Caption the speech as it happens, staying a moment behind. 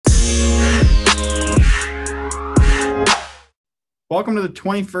Welcome to the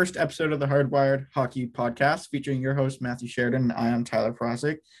 21st episode of the Hardwired Hockey Podcast, featuring your host, Matthew Sheridan, and I am Tyler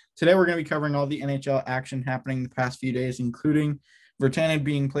Prosick. Today, we're going to be covering all the NHL action happening the past few days, including Virtanen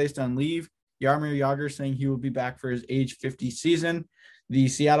being placed on leave, Jaromir Jagr saying he will be back for his age 50 season, the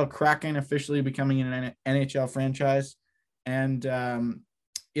Seattle Kraken officially becoming an NHL franchise, and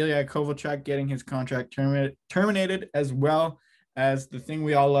Ilya Kovalchuk getting his contract terminated, as well as the thing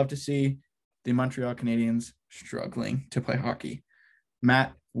we all love to see, the Montreal Canadiens struggling to play hockey.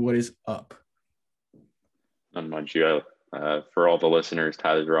 Matt, what is up? Not much. For all the listeners,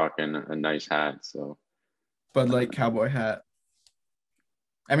 Tyler's rocking a nice hat. So Bud Light cowboy hat.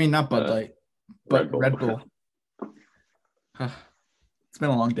 I mean, not Bud Light, but Red Bull. It's been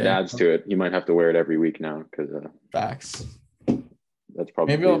a long day. It adds to it. You might have to wear it every week now because facts. That's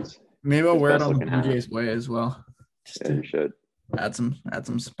probably maybe I'll wear it on the Blue Jays way as well. You should add some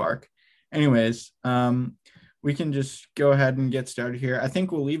spark. Anyways, we can just go ahead and get started here. I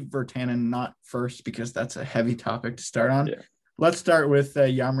think we'll leave Virtanen not first because that's a heavy topic to start on. Yeah. Let's start with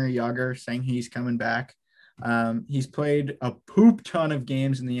Jaromir Jagr saying he's coming back. He's played a poop ton of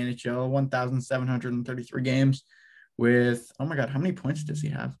games in the NHL, 1,733 games with, oh my God, how many points does he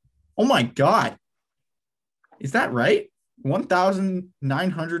have? Oh my God. Is that right?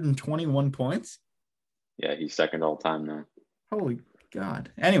 1,921 points? Yeah, he's second all time now. Holy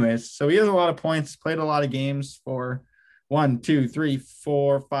God. Anyways, so he has a lot of points, played a lot of games for 1, 2, 3,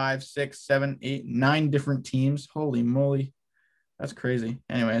 4, 5, 6, 7, 8, 9 different teams. Holy moly. That's crazy.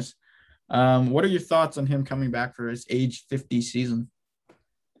 Anyways, what are your thoughts on him coming back for his age 50 season?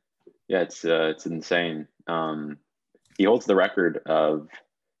 Yeah, it's insane. He holds the record of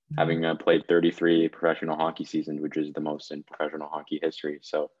having played 33 professional hockey seasons, which is the most in professional hockey history.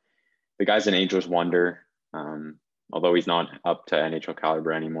 So the guy's an ageless wonder. Although he's not up to NHL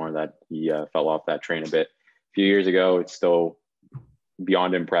caliber anymore, that he fell off that train a bit a few years ago. It's still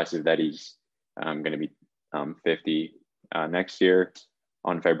beyond impressive that he's going to be 50 next year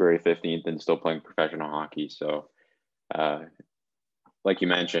on February 15th and still playing professional hockey. So like you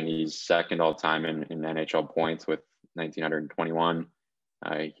mentioned, he's second all time in NHL points with 1,921.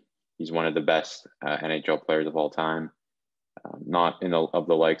 He's one of the best NHL players of all time. Not of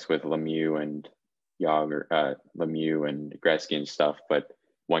the likes with Lemieux and Lemieux and Gretzky and stuff, but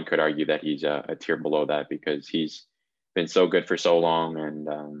one could argue that he's a tier below that because he's been so good for so long. And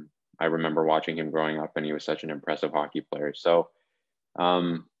I remember watching him growing up, and he was such an impressive hockey player. So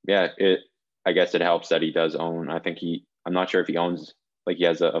I guess it helps that he does own. I'm not sure if he owns, like he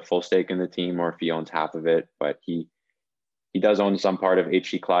has a full stake in the team or if he owns half of it, but he does own some part of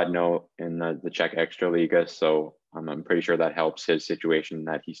HC Kladno in the Czech Extraliga. So I'm pretty sure that helps his situation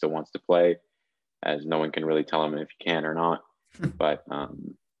that he still wants to play, as no one can really tell him if he can or not. But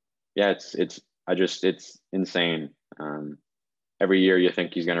it's insane. Every year you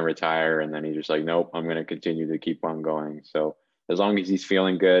think he's going to retire, and then he's just like, nope, I'm going to continue to keep on going. So as long as he's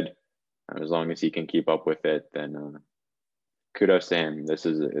feeling good, as long as he can keep up with it, then kudos to him. This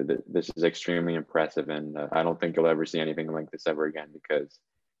is extremely impressive, and I don't think you'll ever see anything like this ever again because,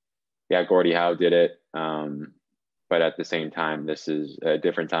 Gordie Howe did it. But at the same time, this is a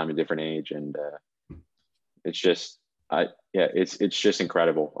different time, a different age, and it's just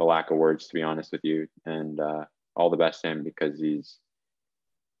incredible. A lack of words, to be honest with you, and all the best to him because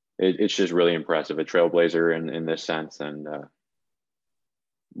it's just really impressive. A trailblazer in this sense. And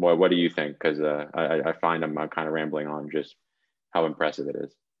what do you think? Because I find I'm kind of rambling on just how impressive it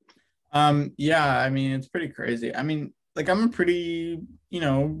is. I mean, it's pretty crazy. I mean, like I'm a pretty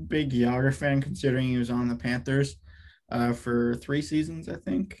big Jagr fan considering he was on the Panthers for 3 seasons, I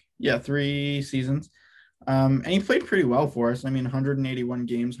think. Yeah, 3 seasons. And he played pretty well for us. I mean, 181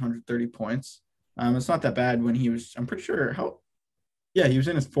 games, 130 points. It's not that bad when he was, I'm pretty sure he was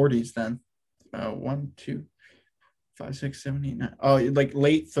in his 40s then. 1, 2, 5, 6, 7, 8, 9. Oh, like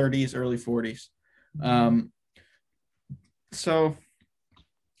late 30s, early 40s. So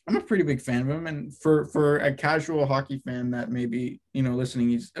I'm a pretty big fan of him. And for a casual hockey fan that maybe, listening,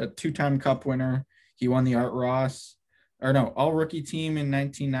 he's a 2-time Cup winner. He won the Art Ross, all-rookie team in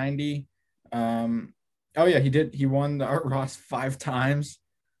 1990. He did. He won the Art Ross 5 times,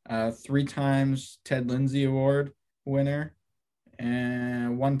 3 times Ted Lindsay Award winner,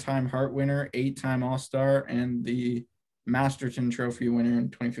 and 1-time Hart winner, 8-time All-Star, and the Masterton Trophy winner in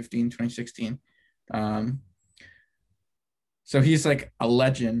 2015, 2016. So he's like a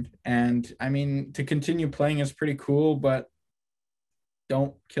legend. And I mean, to continue playing is pretty cool, but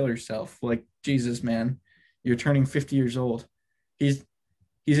don't kill yourself. Like, Jesus, man, you're turning 50 years old. He's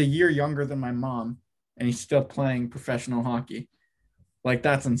a year younger than my mom, and he's still playing professional hockey. Like,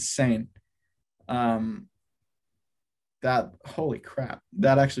 that's insane. That holy crap.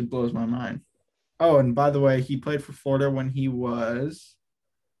 That actually blows my mind. Oh, and by the way, he played for Florida when he was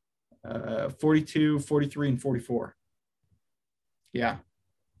 42, 43, and 44. Yeah.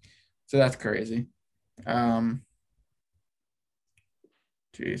 So that's crazy. Um,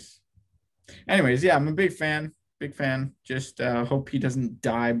 Jeez. Anyways, yeah, I'm a big fan. Big fan. Just hope he doesn't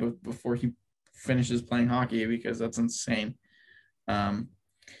die before he finishes playing hockey because that's insane. Um,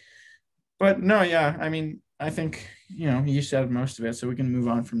 but no, yeah, I mean, I think you said most of it, so we can move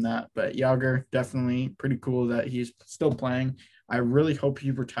on from that. But Yager, definitely pretty cool that he's still playing. I really hope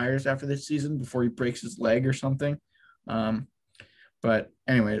he retires after this season before he breaks his leg or something. Um, but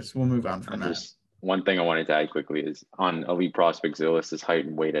anyways, we'll move on from that. Just one thing I wanted to add quickly is on Elite Prospects, they list his height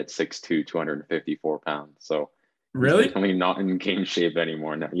and weight at 6'2", 254 pounds. So he's Really? definitely not in game shape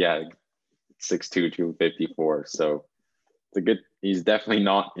anymore. No, yeah, 6'2", 254. So it's a good. He's definitely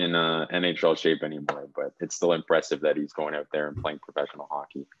not in NHL shape anymore, but it's still impressive that he's going out there and playing professional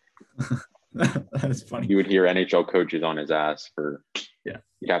hockey. That is funny. You would hear NHL coaches on his ass for, yeah,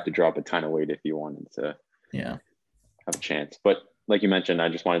 you'd have to drop a ton of weight if you wanted to have a chance. But like you mentioned, I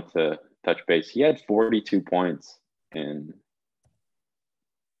just wanted to touch base. He had 46 points in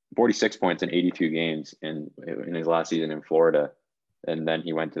 82 games in his last season in Florida. And then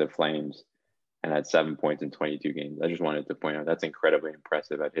he went to the Flames and had 7 points in 22 games. I just wanted to point out that's incredibly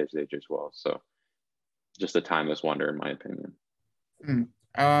impressive at his age as well. So just a timeless wonder, in my opinion.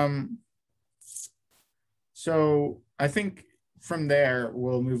 So I think from there,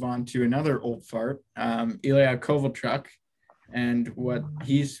 we'll move on to another old fart, Ilya Kovalchuk. And what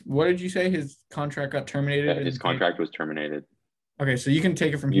did you say? His contract got terminated? Yeah, his contract was terminated. Okay, so you can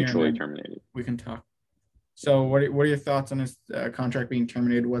take it from here. Mutually terminated. We can talk. So what are your thoughts on his contract being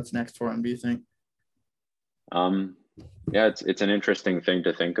terminated? What's next for him, do you think? Yeah, it's an interesting thing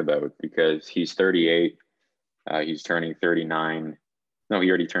to think about because he's 38. He's turning 39. No, he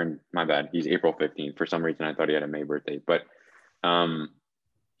already turned, my bad. He's April 15th. For some reason, I thought he had a May birthday. But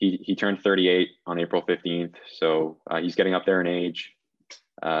he turned 38 on April 15th. So he's getting up there in age.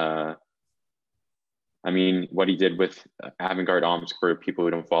 I mean, what he did with Avangard Omsk, for people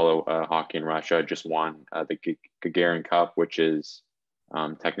who don't follow hockey in Russia, just won the Gagarin Cup, which is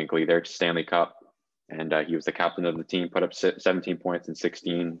technically their Stanley Cup. And he was the captain of the team, put up 17 points in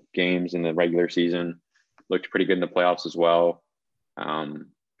 16 games in the regular season. Looked pretty good in the playoffs as well. But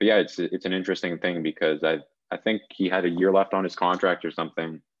yeah, it's an interesting thing because I think he had a year left on his contract or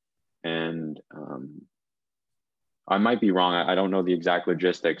something. And I might be wrong. I don't know the exact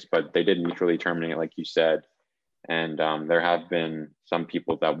logistics, but they did mutually terminate, like you said. And there have been some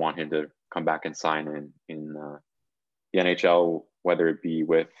people that want him to come back and sign in the NHL, whether it be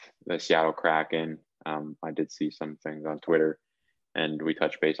with the Seattle Kraken. I did see some things on Twitter, and we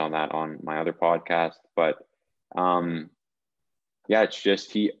touched base on that on my other podcast. But yeah, it's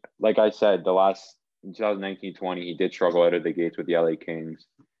just like I said, the last 2019-20, he did struggle out of the gates with the LA Kings.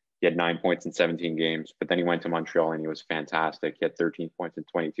 He had 9 points in 17 games, but then he went to Montreal and he was fantastic. He had 13 points in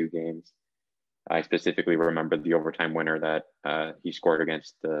 22 games. I specifically remember the overtime winner that he scored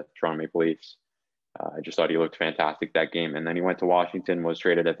against the Toronto Maple Leafs. I just thought he looked fantastic that game. And then he went to Washington, was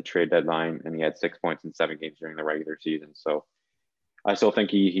traded at the trade deadline, and he had 6 points in 7 games during the regular season. So I still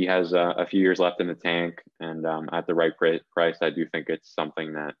think he has a few years left in the tank. And at the right price, I do think it's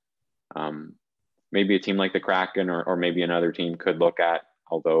something that maybe a team like the Kraken or maybe another team could look at.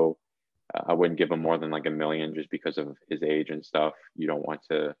 Although I wouldn't give him more than like $1 million just because of his age and stuff. You don't want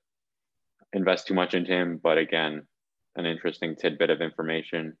to invest too much into him. But again, an interesting tidbit of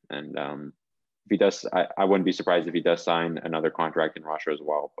information. And if he does, I wouldn't be surprised if he does sign another contract in Russia as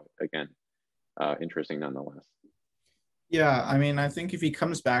well. But again, interesting nonetheless. Yeah, I mean, I think if he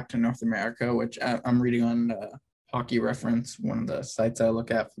comes back to North America, which I'm reading on Hockey Reference, one of the sites I look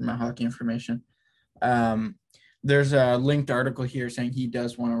at for my hockey information, there's a linked article here saying he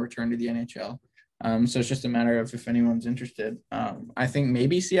does want to return to the NHL. So it's just a matter of if anyone's interested. I think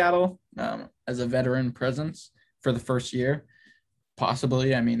maybe Seattle as a veteran presence for the first year,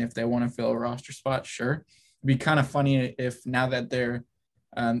 possibly. I mean, if they want to fill a roster spot, sure. It'd be kind of funny if now that they're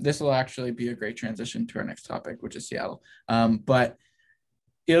this will actually be a great transition to our next topic, which is Seattle. But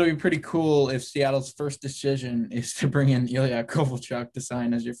it'll be pretty cool if Seattle's first decision is to bring in Ilya Kovalchuk to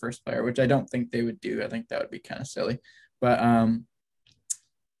sign as your first player, which I don't think they would do. I think that would be kind of silly. But,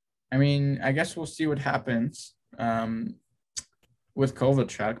 I mean, I guess we'll see what happens with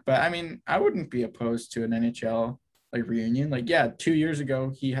Kovalchuk. But, I mean, I wouldn't be opposed to an NHL reunion. 2 years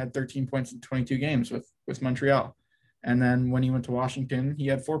ago, he had 13 points in 22 games with Montreal. And then when he went to Washington, he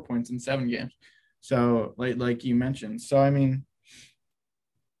had 4 points in 7 games. So, like you mentioned. So, I mean,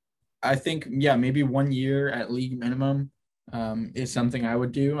 I think, yeah, maybe 1 year at league minimum is something I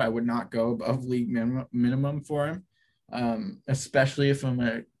would do. I would not go above league minimum for him, especially if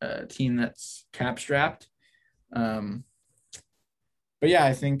I'm a team that's cap strapped. Um, but yeah,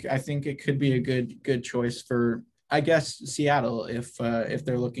 I think it could be a good choice for, I guess, Seattle if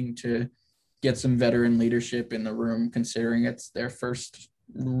they're looking to get some veteran leadership in the room, considering it's their first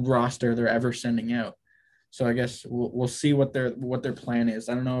roster they're ever sending out. So I guess we'll see what their plan is.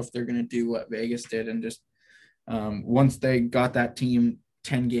 I don't know if they're gonna do what Vegas did and just once they got that team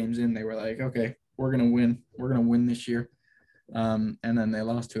 10 games in, they were like, okay, we're gonna win. We're gonna win this year. And then they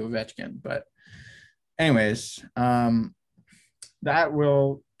lost to Ovechkin. But anyways, that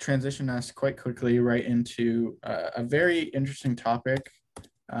will transition us quite quickly right into a very interesting topic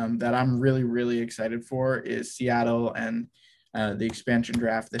that I'm really, really excited for is Seattle and the expansion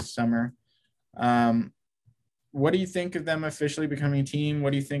draft this summer. What do you think of them officially becoming a team?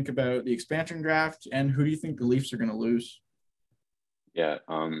 What do you think about the expansion draft? And who do you think the Leafs are going to lose? Yeah,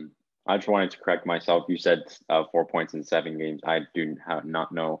 I just wanted to correct myself. You said 4 points in 7 games. I do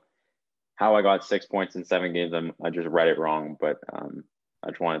not know how I got 6 points in 7 games. I just read it wrong, but I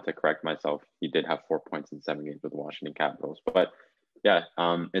just wanted to correct myself. He did have 4 points in 7 games with the Washington Capitals. But yeah,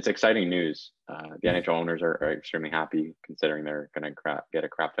 it's exciting news. The NHL owners are extremely happy considering they're going to get a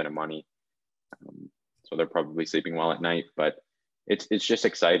crap ton of money. So they're probably sleeping well at night, but it's just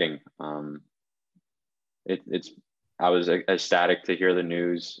exciting. I was ecstatic to hear the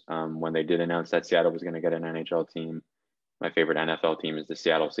news when they did announce that Seattle was going to get an NHL team. My favorite NFL team is the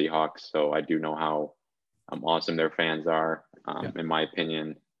Seattle Seahawks, so I do know how awesome their fans are. In my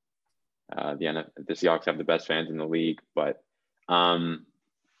opinion, the Seahawks have the best fans in the league, but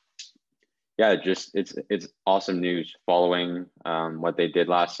yeah, it's awesome news following what they did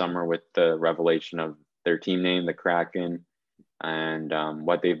last summer with the revelation of their team name, the Kraken, and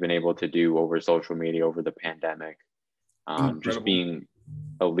what they've been able to do over social media over the pandemic. Just being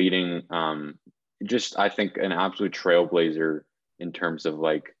a leading, I think an absolute trailblazer in terms of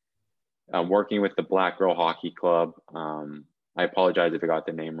like working with the Black Girl Hockey Club. I apologize if I got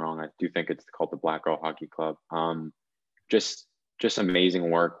the name wrong. I do think it's called the Black Girl Hockey Club. Just amazing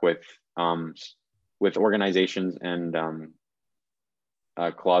work with organizations and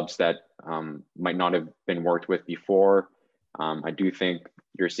clubs that might not have been worked with before. I do think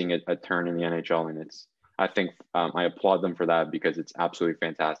you're seeing a turn in the NHL, and I think I applaud them for that because it's absolutely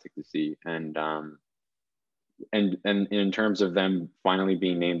fantastic to see. And in terms of them finally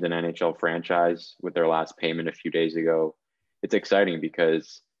being named an NHL franchise with their last payment a few days ago, it's exciting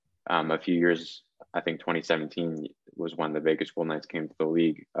because a few years, I think 2017 was when the Vegas Golden Knights came to the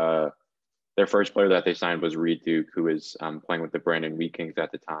league. Their first player that they signed was Reed Duke, who was playing with the Brandon Wheat Kings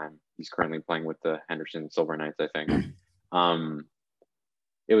at the time. He's currently playing with the Henderson Silver Knights, I think.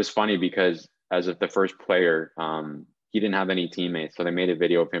 It was funny because as of the first player, he didn't have any teammates, so they made a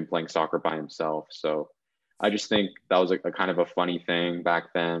video of him playing soccer by himself. So I just think that was a kind of a funny thing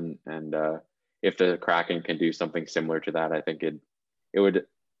back then. And if the Kraken can do something similar to that, I think it would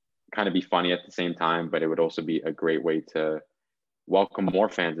kind of be funny at the same time, but it would also be a great way to welcome more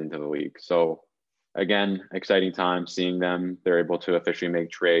fans into the league. So again, exciting time seeing them. They're able to officially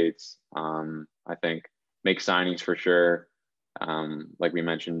make trades. I think make signings for sure. Like we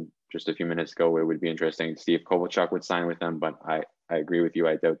mentioned just a few minutes ago, it would be interesting to see if Kovalchuk would sign with them, but I agree with you.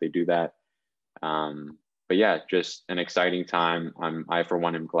 I doubt they do that. But yeah, just an exciting time. I for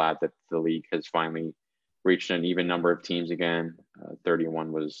one am glad that the league has finally reached an even number of teams again.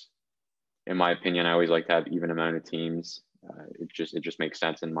 31 was, in my opinion, I always like to have even amount of teams. It just makes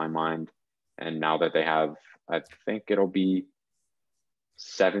sense in my mind. And now that they have, I think it'll be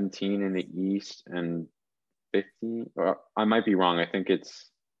 17 in the East and 15, or I might be wrong.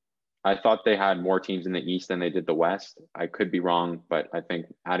 I thought they had more teams in the East than they did the West. I could be wrong, but I think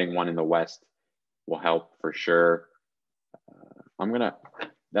adding one in the West will help for sure.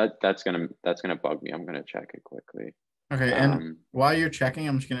 That's gonna bug me. I'm gonna check it quickly. Okay, and while you're checking,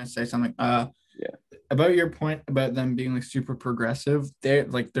 I'm just gonna say something. Yeah. About your point about them being like super progressive,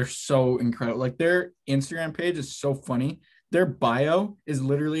 they're so incredible. Like their Instagram page is so funny. Their bio is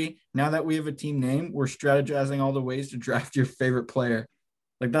literally, now that we have a team name, we're strategizing all the ways to draft your favorite player.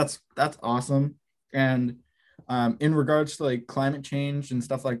 Like that's awesome. And in regards to like climate change and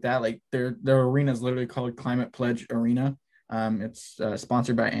stuff like that, like their arena is literally called Climate Pledge Arena. It's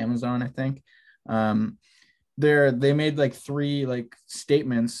sponsored by Amazon, I think. They made like 3 like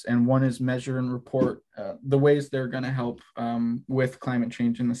statements, and one is measure and report the ways they're going to help with climate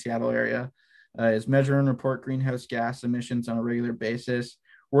change in the Seattle area. Is measure and report greenhouse gas emissions on a regular basis,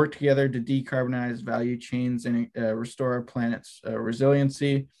 work together to decarbonize value chains and restore our planet's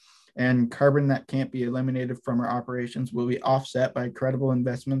resiliency, and carbon that can't be eliminated from our operations will be offset by credible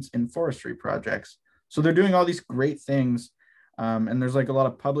investments in forestry projects. So they're doing all these great things. And there's like a lot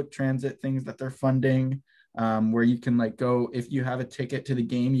of public transit things that they're funding, where you can like go, if you have a ticket to the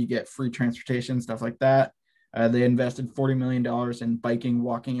game, you get free transportation, stuff like that. They invested $40 million in biking,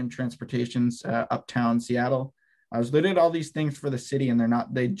 walking, and transportations uptown Seattle. So they did all these things for the city, and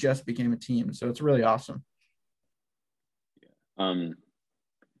they just became a team. So it's really awesome.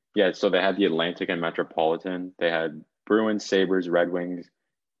 Yeah, so they had the Atlantic and Metropolitan. They had Bruins, Sabres, Red Wings,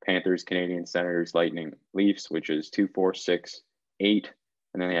 Panthers, Canadian Senators, Lightning, Leafs, which is 2, 4, 6, 8.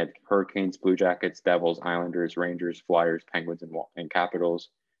 And then they had Hurricanes, Blue Jackets, Devils, Islanders, Rangers, Flyers, Penguins, and Capitals,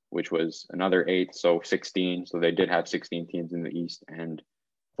 which was another 8, so 16. So they did have 16 teams in the East and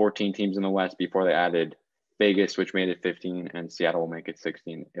 14 teams in the West before they added Vegas, which made it 15, and Seattle will make it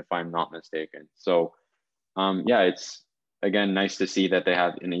 16, if I'm not mistaken. So, yeah, it's, again, nice to see that they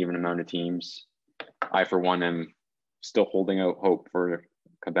have an even amount of teams. I, for one, am still holding out hope for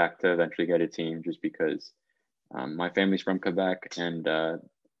Quebec to eventually get a team, just because my family's from Quebec, and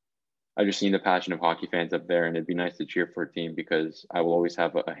I've just seen the passion of hockey fans up there, and it'd be nice to cheer for a team, because I will always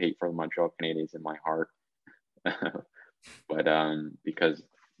have a hate for the Montreal Canadiens in my heart, but because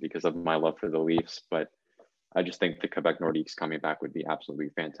of my love for the Leafs. But I just think the Quebec Nordiques coming back would be absolutely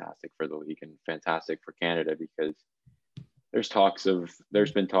fantastic for the league and fantastic for Canada, because there's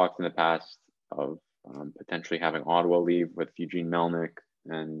been talks in the past of potentially having Ottawa leave with Eugene Melnyk,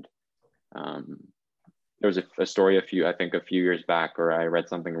 and there was a story a few years back, or I read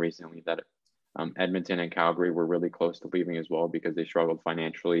something recently, that Edmonton and Calgary were really close to leaving as well, because they struggled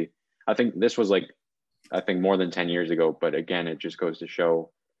financially. I think this was more than 10 years ago, but again, it just goes to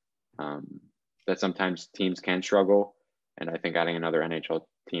show that sometimes teams can struggle, and I think adding another NHL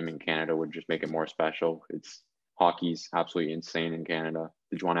team in Canada would just make it more special. Hockey's absolutely insane in Canada.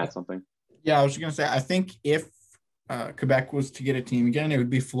 Did you want to add something? Yeah, I was just gonna say, I think if Quebec was to get a team again, it would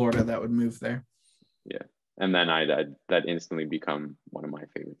be Florida that would move there. Yeah, and then that instantly become one of my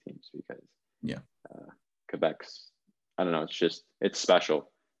favorite teams, because Quebec's, I don't know, it's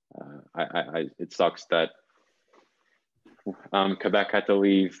special. It sucks that Quebec had to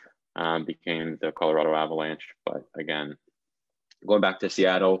leave, became the Colorado Avalanche. But again, going back to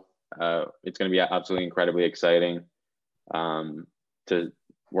Seattle, it's going to be absolutely incredibly exciting. We're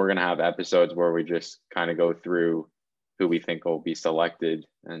going to have episodes where we just kind of go through who we think will be selected,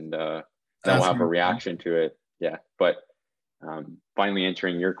 and then we'll have a reaction to it. Yeah, but finally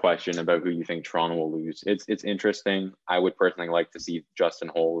answering your question about who you think Toronto will lose, it's interesting. I would personally like to see Justin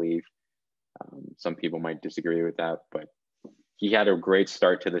Holl leave. Some people might disagree with that, but he had a great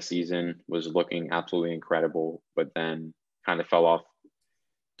start to the season, was looking absolutely incredible, but then kind of fell off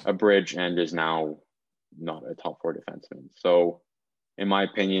a bridge and is now not a top 4 defenseman. So in my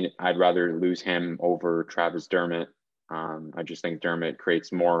opinion, I'd rather lose him over Travis Dermott. I just think Dermott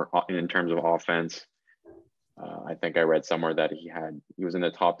creates more in terms of offense. I think I read somewhere that he was in the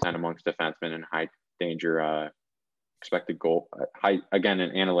top 10 amongst defensemen in high danger expected goal, again,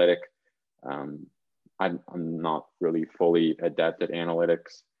 in analytic. I'm not really fully adept at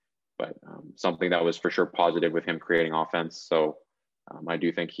analytics, but something that was for sure positive with him creating offense. So I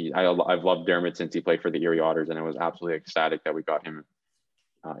do think I've loved Dermott since he played for the Erie Otters, and I was absolutely ecstatic that we got him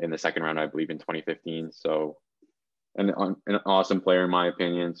in the second round, I believe, in 2015. So an awesome player, in my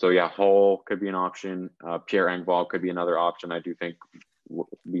opinion. So yeah, Hull could be an option. Pierre Engvall could be another option. I do think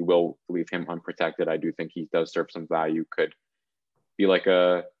we will leave him unprotected. I do think he does serve some value. Could be like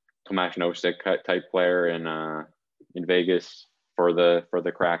a Tomas Nosek type player in Vegas for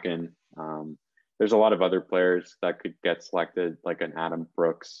the Kraken. There's a lot of other players that could get selected, like an Adam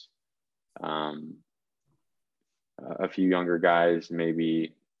Brooks, a few younger guys,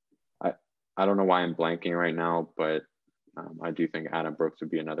 maybe. I don't know why I'm blanking right now, but I do think Adam Brooks would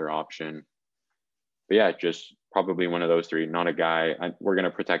be another option. But yeah, just probably one of those three. Not a guy. We're going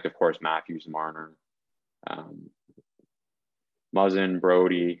to protect, of course, Matthews, Marner, Muzzin,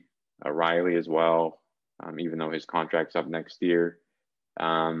 Brody, Riley as well, even though his contract's up next year.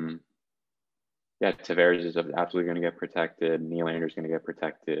 Yeah, Tavares is absolutely going to get protected. Nylander's going to get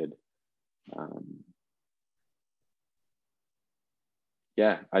protected.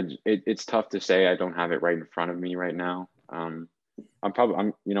 Yeah, it's tough to say. I don't have it right in front of me right now. You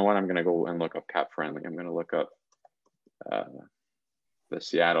know what? I'm going to go and look up cap friendly. I'm going to look up the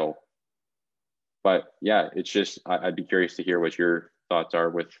Seattle. But yeah, it's just, I'd be curious to hear what your thoughts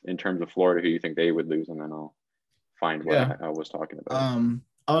are in terms of Florida, who you think they would lose, and then I'll find what I was talking about.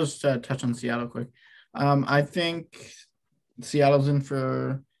 I'll just touch on Seattle quick. I think Seattle's in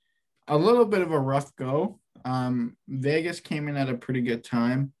for a little bit of a rough go. Vegas came in at a pretty good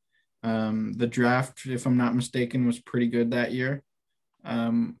time. The draft, if I'm not mistaken, was pretty good that year.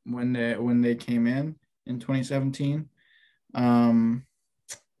 When they came in 2017. Um,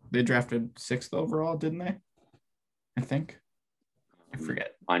 they drafted sixth overall, didn't they? I think. I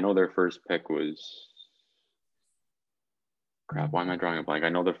forget. I know their first pick was crap. Why am I drawing a blank? I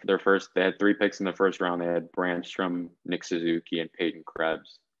know their first. They had 3 picks in the first round. They had Brandstrom, Nick Suzuki, and Peyton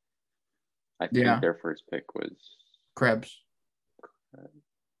Krebs. I think Yeah, their first pick was Krebs.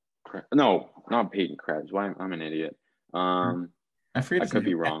 no, not Peyton Krebs. Why? I'm an idiot. I forget I his could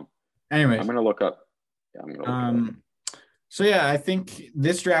be name. wrong. I'm Anyways, gonna look up. Yeah, I'm gonna look it up. so yeah, I think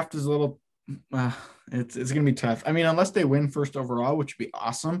this draft is a little. Uh, it's gonna be tough. I mean, unless they win first overall, which would be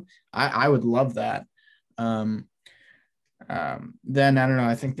awesome. I would love that. Um, then I don't know.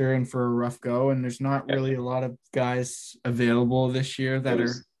 I think they're in for a rough go, and there's not Yeah, really a lot of guys available this year it that are.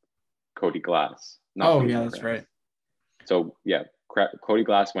 was Cody Glass, not Oh yeah, Peyton that's right. Krebs. So yeah, Cody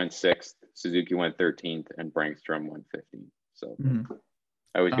Glass went 6th, Suzuki went 13th, and Brangstrom went 15th. So Mhm.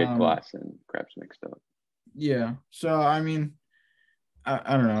 I always get Um, Glass and Krebs mixed up. yeah. So I mean,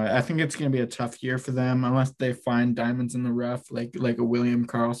 I don't know. I think it's gonna be a tough year for them unless they find diamonds in the rough, like a William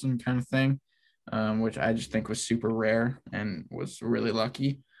Carlson kind of thing, which I just think was super rare and was really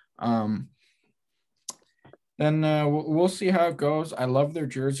lucky. Um, then we'll see how it goes. I love their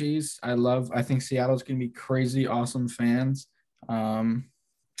jerseys. I think Seattle's gonna be crazy awesome fans. Um,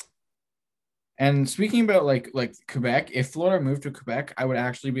 and speaking about like Quebec, if Florida moved to Quebec, I would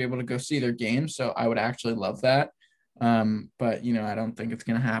actually be able to go see their games. So I would actually love that. But I don't think it's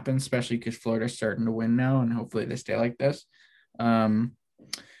gonna happen, especially because Florida's starting to win now, and hopefully they stay like this. Um,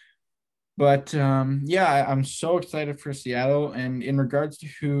 but yeah, I'm so excited for Seattle. And in regards to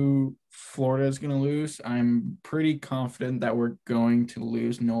who Florida is going to lose, I'm pretty confident that we're going to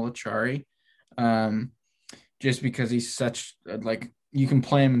lose Nola Chari. Um, just because he's such like you can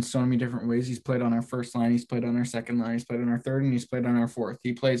play him in so many different ways. He's played on our first line, he's played on our second line, he's played on our third, and he's played on our fourth.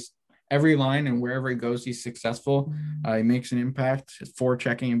 He plays every line, and wherever he goes, he's successful. He makes an impact. His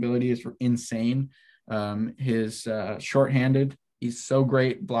forechecking ability is insane. His shorthanded, he's so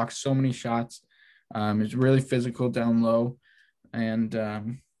great, blocks so many shots. He's really physical down low, and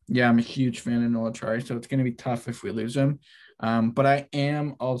yeah, I'm a huge fan of Noah Chari, so it's going to be tough if we lose him. But I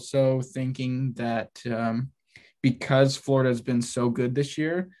am also thinking that because Florida has been so good this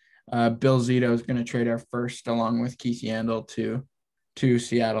year, Bill Zito is going to trade our first along with Keith Yandle to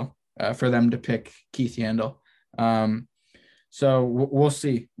Seattle for them to pick Keith Yandle. Um, so we'll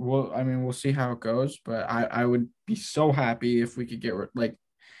see. We'll see how it goes. But I would be so happy if we could get like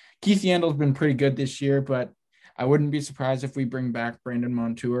Keith Yandle's been pretty good this year, but I wouldn't be surprised if we bring back Brandon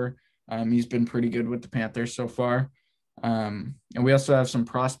Montour. He's been pretty good with the Panthers so far. And we also have some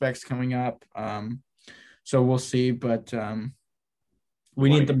prospects coming up. So we'll see, but You we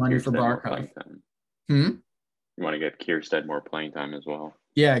want to need the get money for Kierstead more Barkov. playing time. Hmm? You want to get Kierstead more playing time as well.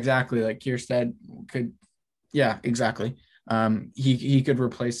 Yeah, exactly. Like Kierstead could, yeah, exactly. He could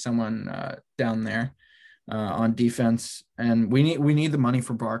replace someone down there on defense, and we need the money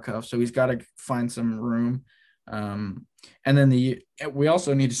for Barkov, so he's got to find some room. And then we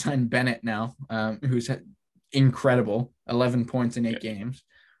also need to sign Bennett now, who's incredible, 11 points in 8 games,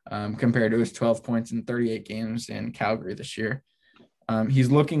 compared to his 12 points in 38 games in Calgary this year.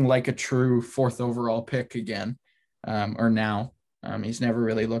 He's looking like a true fourth overall pick again, or now. He's never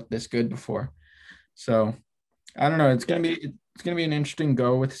really looked this good before. So I don't know. It's gonna be an interesting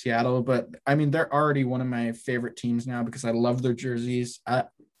go with Seattle, but I mean they're already one of my favorite teams now because I love their jerseys.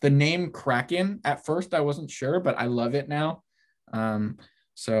 The name Kraken at first I wasn't sure, but I love it now.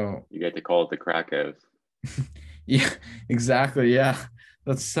 So You get to call it the Krakows. yeah, exactly. Yeah,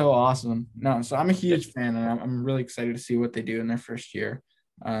 that's so awesome. No, so I'm a Yeah, huge fan, and I'm really excited to see what they do in their first year.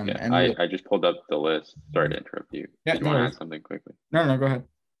 yeah. And I just pulled up the list. Sorry to interrupt you. yeah, Did you no want to add worries. something quickly? No, go ahead.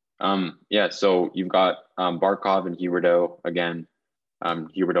 Yeah. So you've got Barkov and Huberdeau again.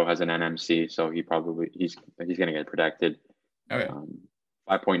 Huberdeau has an NMC, so he's gonna get protected. Okay.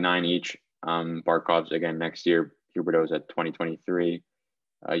 5.9 each. Barkov's again next year. Huberdeau's at 2023.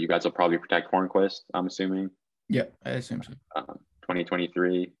 You guys will probably protect Hornquist, I'm assuming. Yeah, I assume so.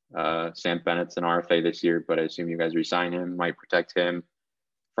 2023. Sam Bennett's an RFA this year, but I assume you guys resign him, might protect him.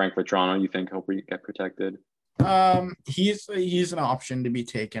 Frank Vetrano, you think he'll get protected? He's an option to be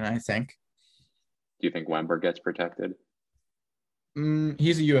taken, I think. Do you think Wember gets protected?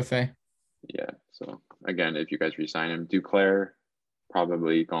 He's a UFA. Yeah. So again, if you guys resign him, Duclair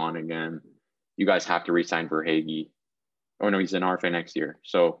probably gone again. You guys have to resign Verhage. Oh no, he's an RFA next year.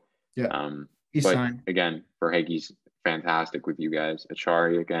 So, Yeah, he's but signed. again, Verhage's fantastic with you guys.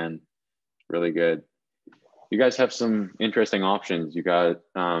 Achari again, really good. You guys have some interesting options. You got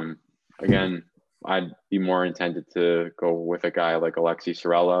again, I'd be more intended to go with a guy like Alexi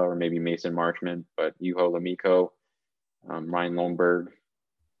Sorella or maybe Mason Marchment, but Juho Lamiko, Ryan Lomberg.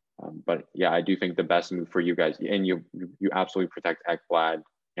 But yeah, I do think the best move for you guys, and you absolutely protect Ekblad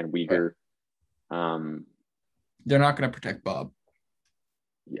and Uyghur. They're not going to protect Bob.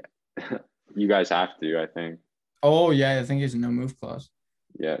 Yeah, you guys have to, I think. Oh yeah, I think he's a no move clause.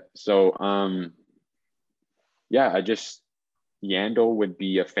 Yeah. So yeah, Yandle would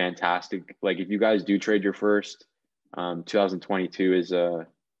be a fantastic, like if you guys do trade your first, 2022 is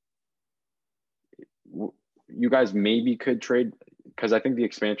you guys maybe could trade, because I think the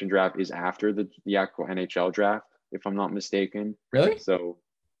expansion draft is after the actual NHL draft, if I'm not mistaken. Really? So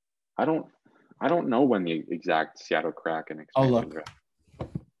I don't know when the exact Seattle Kraken expansion draft.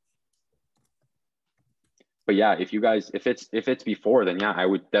 But yeah, if it's before, then yeah, I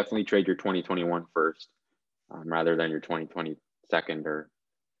would definitely trade your 2021 first, rather than your 2022 or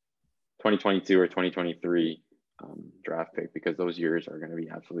 2022 or 2023 draft pick, because those years are going to be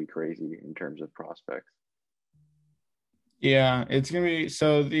absolutely crazy in terms of prospects. Yeah, it's going to be,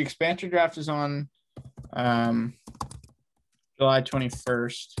 so the expansion draft is on July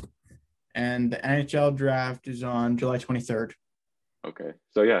 21st, and the NHL draft is on July 23rd. Okay,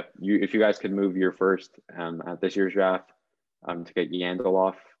 so yeah, if you guys could move your first at this year's draft to get Yandle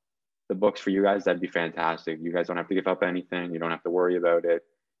off the books for you guys, that'd be fantastic. You guys don't have to give up anything. You don't have to worry about it.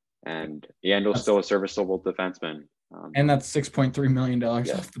 And Yandle's still a serviceable defenseman. And that's $6.3 million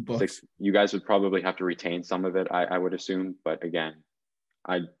off the books. You guys would probably have to retain some of it, I would assume. But again,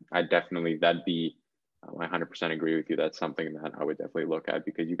 I definitely, that'd be, I 100% agree with you. That's something that I would definitely look at,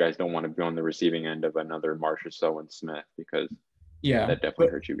 because you guys don't want to be on the receiving end of another Marchessault and Smith, because that definitely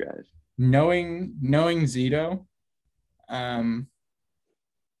hurts you guys. Knowing Zito,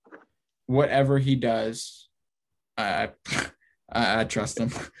 whatever he does, I trust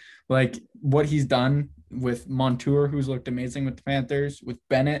him. Like what he's done with Montour, who's looked amazing with the Panthers, with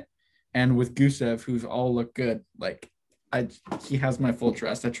Bennett, and with Gusev, who's all looked good. Like he has my full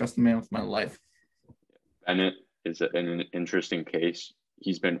trust. I trust the man with my life. Bennett is an interesting case.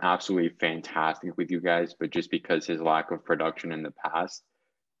 He's been absolutely fantastic with you guys, but just because his lack of production in the past,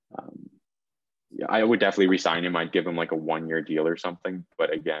 yeah, I would definitely resign him. I'd give him like a 1-year deal or something.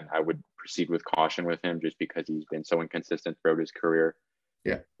 But again, I would proceed with caution with him, just because he's been so inconsistent throughout his career.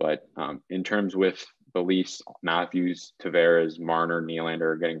 Yeah. But in terms with the Leafs, Matthews, Tavares, Marner, Nylander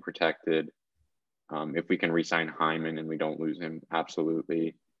are getting protected. If we can re-sign Hyman and we don't lose him,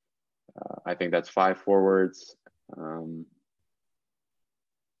 absolutely. I think that's 5 forwards.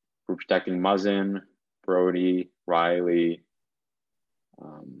 We're protecting Muzzin, Brody, Riley.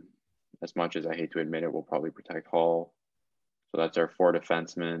 As much as I hate to admit it, we'll probably protect Hall. So that's our 4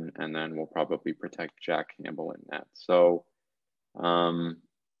 defensemen, and then we'll probably protect Jack Campbell in net. So,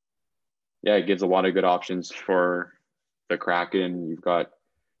 yeah, it gives a lot of good options for the Kraken. You've got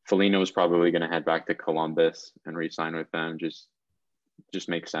Foligno's probably going to head back to Columbus and re-sign with them. Just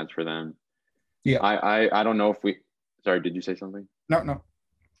makes sense for them. Yeah. I don't know if we. Sorry, did you say something? No.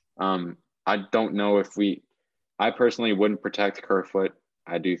 I don't know if we. I personally wouldn't protect Kerfoot.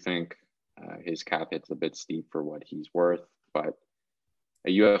 I do think his cap hit's a bit steep for what he's worth, but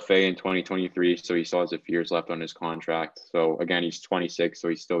a UFA in 2023, so he still has a few years left on his contract. So again, he's 26, so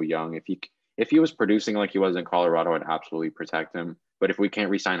he's still young. If he was producing like he was in Colorado, I'd absolutely protect him. But if we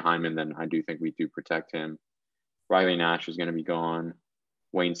can't re-sign Hyman, then I do think we do protect him. Riley Nash is going to be gone.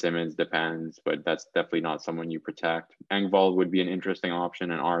 Wayne Simmons depends, but that's definitely not someone you protect. Engvall would be an interesting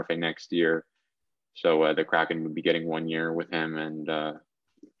option in RFA next year. So the Kraken would be getting 1 year with him, and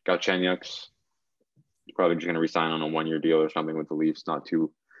Galchenyuk's probably just going to resign on a 1-year deal or something with the Leafs. Not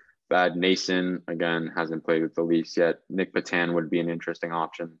too bad. Nason, again, hasn't played with the Leafs yet. Nick Patan would be an interesting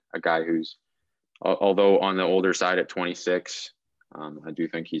option. A guy who's, although on the older side at 26, I do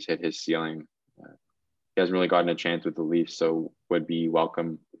think he's hit his ceiling. He hasn't really gotten a chance with the Leafs, so would be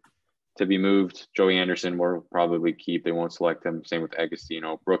welcome to be moved. Joey Anderson will probably keep. They won't select him. Same with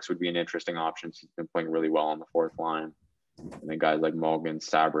Agostino. Brooks would be an interesting option. He's been playing really well on the 4th line. And then guys like Morgan,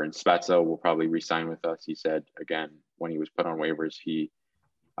 Saber, and Spezza will probably re-sign with us. He said, again, when he was put on waivers, he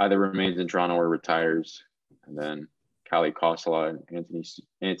either remains in Toronto or retires. And then Kalle Kossela and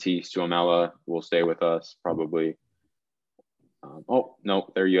Antti Suomela will stay with us probably. Oh,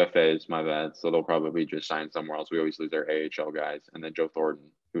 no, they're UFAs, my bad. So they'll probably just sign somewhere else. We always lose our AHL guys. And then Joe Thornton,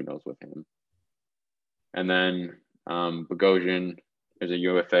 who knows with him. And then Bogosian is a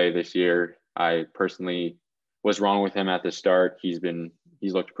UFA this year. I personally was wrong with him at the start. He's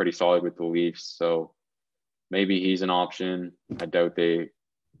looked pretty solid with the Leafs. So maybe he's an option. I doubt they're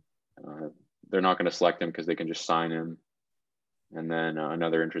not going to select him because they can just sign him. And then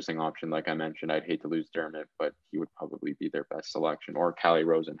another interesting option, like I mentioned, I'd hate to lose Dermott, but he would probably be their best selection. Or Calle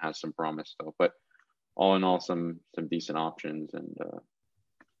Rosen has some promise still. But all in all, some decent options, and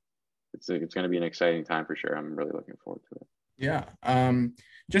it's going to be an exciting time for sure. I'm really looking forward to it. Yeah.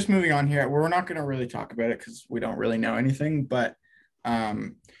 Just moving on here, we're not going to really talk about it because we don't really know anything, but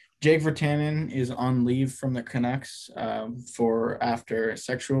Jake Virtanen is on leave from the Canucks for after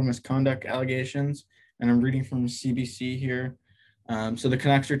sexual misconduct allegations, and I'm reading from CBC here. So the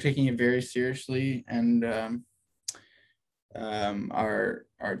Canucks are taking it very seriously and are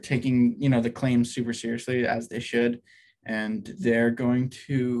taking the claims super seriously, as they should, and they're going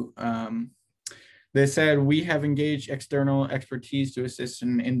to. They said, we have engaged external expertise to assist in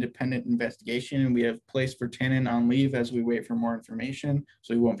an independent investigation, and we have placed Virtanen on leave as we wait for more information,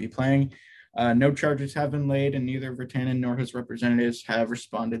 so he won't be playing. No charges have been laid, and neither Virtanen nor his representatives have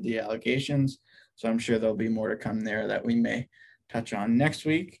responded to the allegations. So I'm sure there'll be more to come there that we may touch on next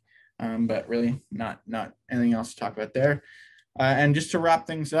week, but really not anything else to talk about there. And just to wrap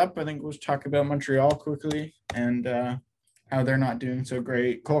things up, I think we'll talk about Montreal quickly and how they're not doing so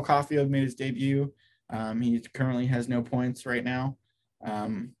great. Cole Caulfield made his debut. He currently has no points right now,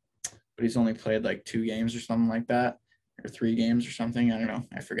 but he's only played like 2 games or something like that, or 3 games or something. I don't know.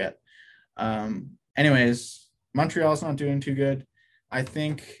 I forget. Anyways, Montreal's not doing too good. I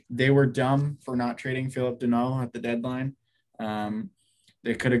think they were dumb for not trading Philip Danault at the deadline.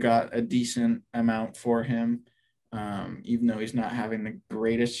 They could have got a decent amount for him, even though he's not having the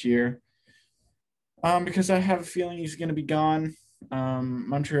greatest year. Because I have a feeling he's going to be gone.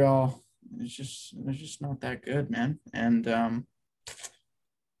 Montreal is just not that good, man. And I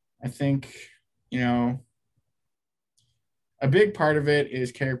think, a big part of it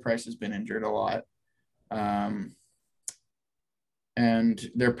is Carey Price has been injured a lot. And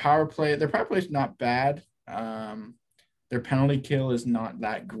their power play is not bad. Their penalty kill is not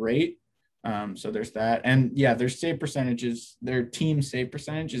that great. So there's that. And yeah, their team save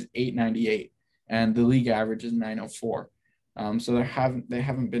percentage is .898, and the league average is .904. So they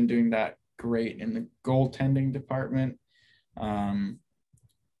haven't been doing that great in the goaltending department.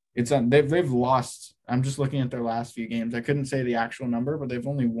 They've lost. I'm just looking at their last few games. I couldn't say the actual number, but they've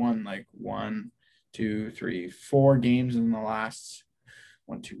only won like 1, 2, 3, 4 games in the last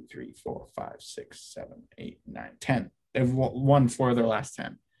 1, 2, 3, 4, 5, 6, 7, 8, 9, 10. They've won 4 of their last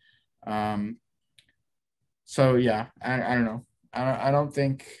 10. So yeah, I don't know. I don't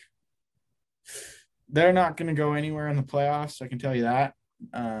think they're not going to go anywhere in the playoffs. I can tell you that.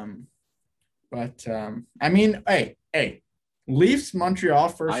 But I mean, hey, Leafs Montreal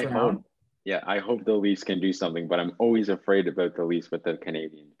first round. I hope the Leafs can do something, but I'm always afraid about the Leafs with the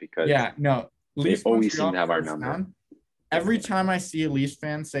Canadiens because Leafs they always seem to have our number. Round. Every time I see a Leafs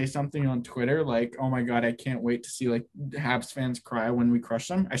fan say something on Twitter like, "Oh my God, I can't wait to see like Habs fans cry when we crush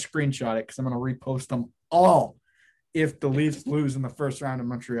them," I screenshot it because I'm going to repost them all if the Leafs lose in the first round of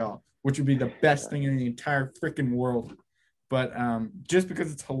Montreal, which would be the best thing in the entire freaking world. But just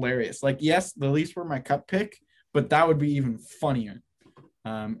because it's hilarious. Like, yes, the Leafs were my cup pick, but that would be even funnier.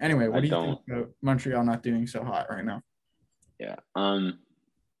 Anyway, what do you think about Montreal not doing so hot right now? Yeah.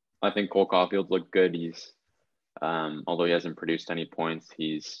 I think Cole Caulfield looked good. He's although he hasn't produced any points,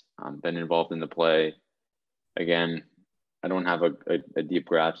 he's been involved in the play. Again, I don't have a deep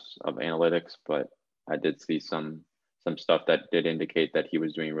grasp of analytics, but I did see some stuff that did indicate that he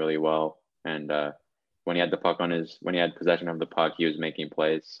was doing really well. And when he had possession of the puck, he was making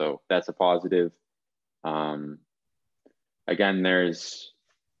plays. So that's a positive. Again, there's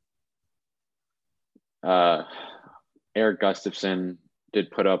Erik Gustafsson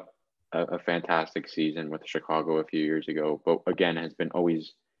did put up a fantastic season with Chicago a few years ago, but again, has been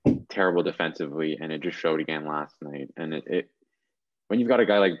always terrible defensively, and it just showed again last night. And it when you've got a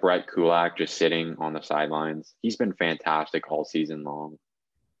guy like Brett Kulak just sitting on the sidelines, he's been fantastic all season long.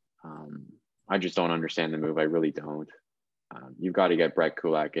 I just don't understand the move. I really don't. You've got to get Brett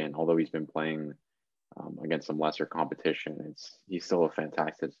Kulak in, although he's been playing against some lesser competition. He's still a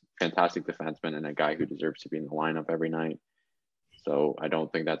fantastic defenseman and a guy who deserves to be in the lineup every night. So I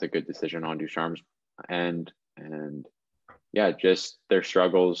don't think that's a good decision on Ducharme's end. And yeah, just their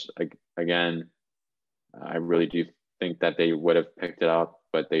struggles again. I really do think that they would have picked it up,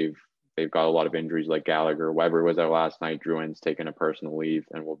 but they've got a lot of injuries like Gallagher. Weber was out last night. Drouin's taken a personal leave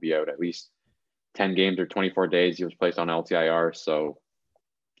and will be out at least 10 games or 24 days. He was placed on LTIR, so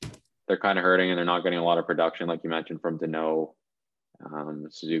they're kind of hurting and they're not getting a lot of production, like you mentioned, from Danault.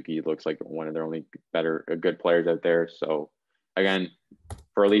 Suzuki looks like one of their only good players out there. So again,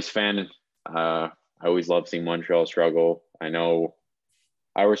 for a Leafs fan, I always love seeing Montreal struggle. I know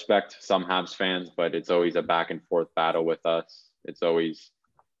I respect some Habs fans, but it's always a back and forth battle with us. It's always,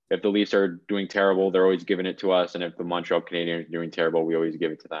 if the Leafs are doing terrible, they're always giving it to us. And if the Montreal Canadiens are doing terrible, we always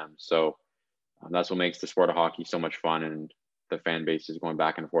give it to them. So that's what makes the sport of hockey so much fun. And the fan base is going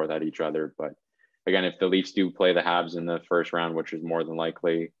back and forth at each other. But again, if the Leafs do play the Habs in the first round, which is more than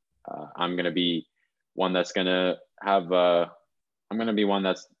likely, I'm going to be one that's going to have, I'm going to be one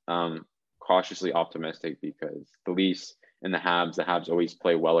that's cautiously optimistic, because the Leafs and the Habs always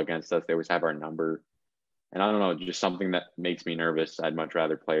play well against us. They always have our number. And I don't know, just something that makes me nervous. I'd much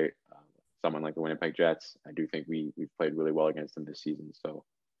rather play someone like the Winnipeg Jets. I do think we've played really well against them this season. So,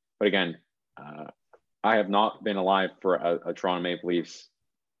 but again, I have not been alive for a Toronto Maple Leafs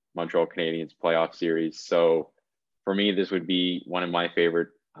Montreal Canadiens playoff series. So for me, this would be one of my favorite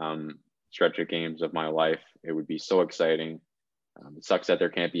stretch of games of my life. It would be so exciting. It sucks that there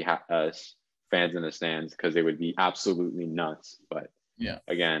can't be fans in the stands, because they would be absolutely nuts. But yeah,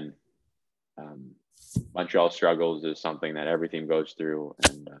 again, Montreal struggles is something that every team goes through.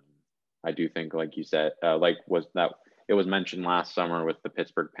 And I do think, like you said, it was mentioned last summer with the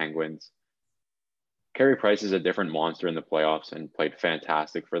Pittsburgh Penguins, Carey Price is a different monster in the playoffs and played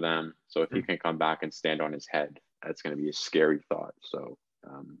fantastic for them. So if he can come back and stand on his head, that's going to be a scary thought. So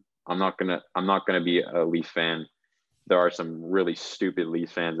I'm not gonna be a Leaf fan. There are some really stupid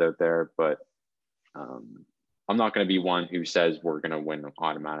Leaf fans out there, but I'm not going to be one who says we're going to win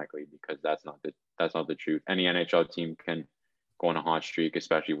automatically, because that's not the truth. Any NHL team can go on a hot streak,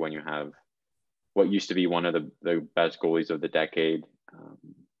 especially when you have what used to be one of the best goalies of the decade,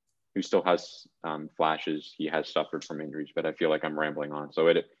 who still has flashes. He has suffered from injuries, but I feel like I'm rambling on. So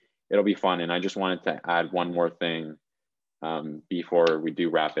it'll be fun. And I just wanted to add one more thing before we do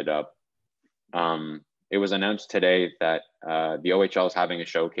wrap it up. It was announced today that the OHL is having a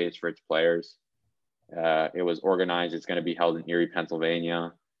showcase for its players. It was organized. It's going to be held in Erie,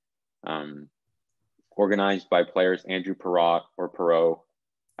 Pennsylvania. Organized by players Andrew Perreault.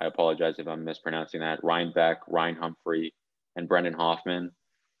 I apologize if I'm mispronouncing that. Ryan Beck, Ryan Humphrey, and Brendan Hoffman.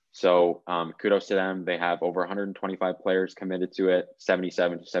 So kudos to them. They have over 125 players committed to it,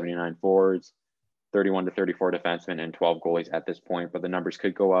 77 to 79 forwards, 31 to 34 defensemen, and 12 goalies at this point. But the numbers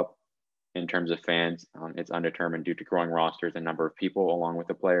could go up in terms of fans. It's undetermined due to growing rosters and number of people along with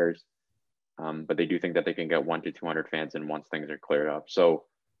the players. But they do think that they can get 100 to 200 fans in once things are cleared up. So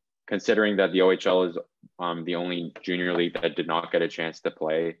considering that the OHL is the only junior league that did not get a chance to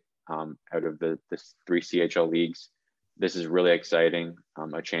play out of the three CHL leagues, this is really exciting.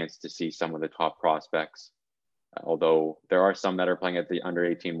 A chance to see some of the top prospects, although there are some that are playing at the under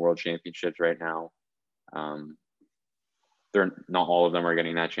 18 World Championships right now. They're not all of them are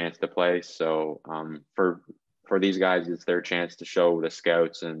getting that chance to play. So for these guys, it's their chance to show the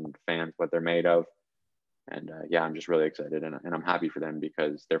scouts and fans what they're made of. And yeah, I'm just really excited, and I'm happy for them,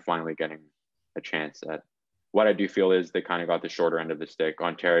 because they're finally getting a chance at what I do feel is they kind of got the shorter end of the stick.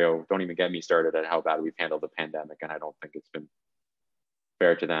 Ontario, don't even get me started at how bad we've handled the pandemic, and I don't think it's been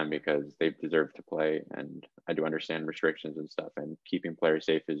fair to them, because they've deserved to play. And I do understand restrictions and stuff, and keeping players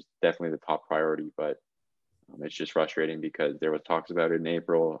safe is definitely the top priority. But it's just frustrating, because there was talks about it in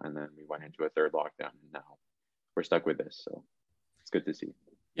April, and then we went into a third lockdown, and now we're stuck with this. So it's good to see.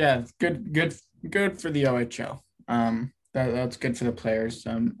 Yeah, it's good for the OHL. That's good for the players.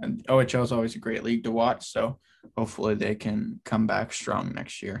 And OHL is always a great league to watch, so hopefully they can come back strong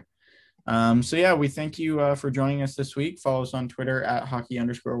next year. So yeah, we thank you for joining us this week. Follow us on Twitter at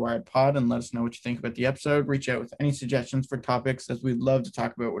hockey_wiredpod, and let us know what you think about the episode. Reach out with any suggestions for topics, as we'd love to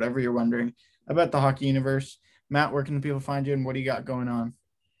talk about whatever you're wondering about the hockey universe. Matt, where can people find you, and what do you got going on?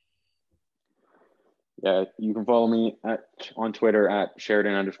 Yeah, you can follow me on Twitter at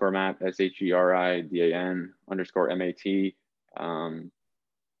Sheridan_Matt, SHERIDAN_MAT.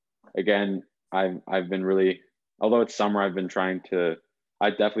 Again, I've been really, although it's summer, I've been I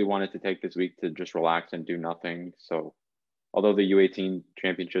definitely wanted to take this week to just relax and do nothing. So although the U18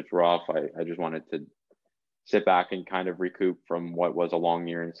 championships were off, I just wanted to sit back and kind of recoup from what was a long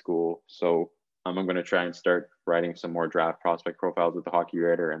year in school. So I'm going to try and start writing some more draft prospect profiles with the Hockey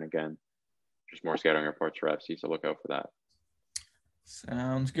Writer, and again, just more scouting reports for FC, so look out for that.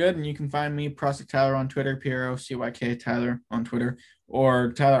 Sounds good. And you can find me, Prospect Tyler, on Twitter, PROCYK Tyler on Twitter,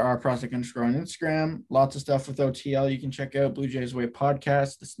 or Tyler R. Prospect _ on Instagram. Lots of stuff with OTL. You can check out Blue Jays Way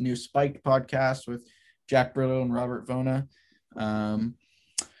podcast, this new Spiked podcast with Jack Brillo and Robert Vona.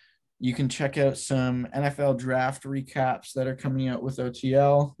 You can check out some NFL draft recaps that are coming out with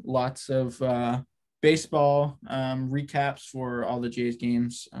OTL. Lots of baseball recaps for all the Jays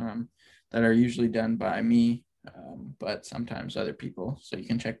games that are usually done by me, but sometimes other people. So you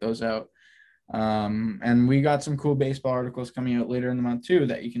can check those out. And we got some cool baseball articles coming out later in the month too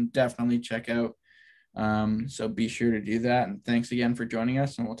that you can definitely check out. So be sure to do that. And thanks again for joining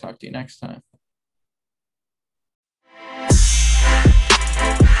us, and we'll talk to you next time.